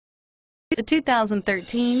The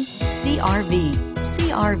 2013 CR-V.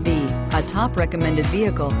 CR-V, a top recommended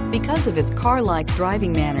vehicle because of its car-like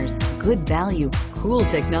driving manners, good value, cool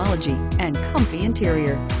technology, and comfy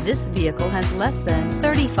interior. This vehicle has less than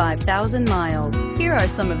 35,000 miles. Here are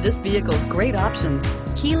some of this vehicle's great options: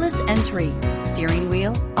 keyless entry, steering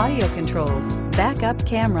wheel audio controls, backup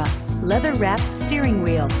camera, leather-wrapped steering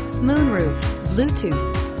wheel, moonroof,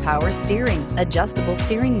 Bluetooth, power steering, adjustable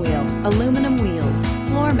steering wheel, aluminum wheels,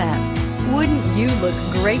 floor mats. Wouldn't you look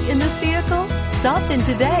great in this vehicle? Stop in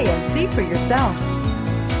today and see for yourself.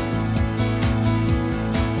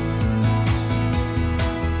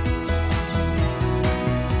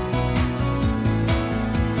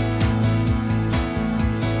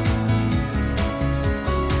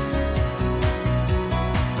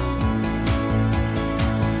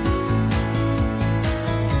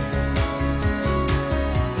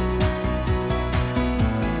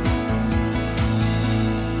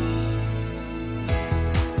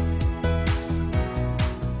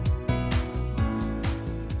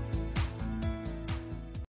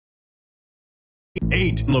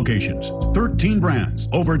 Eight locations, 13 brands,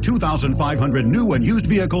 over 2,500 new and used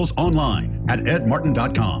vehicles online at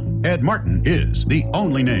edmartin.com. Ed Martin is the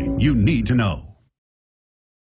only name you need to know.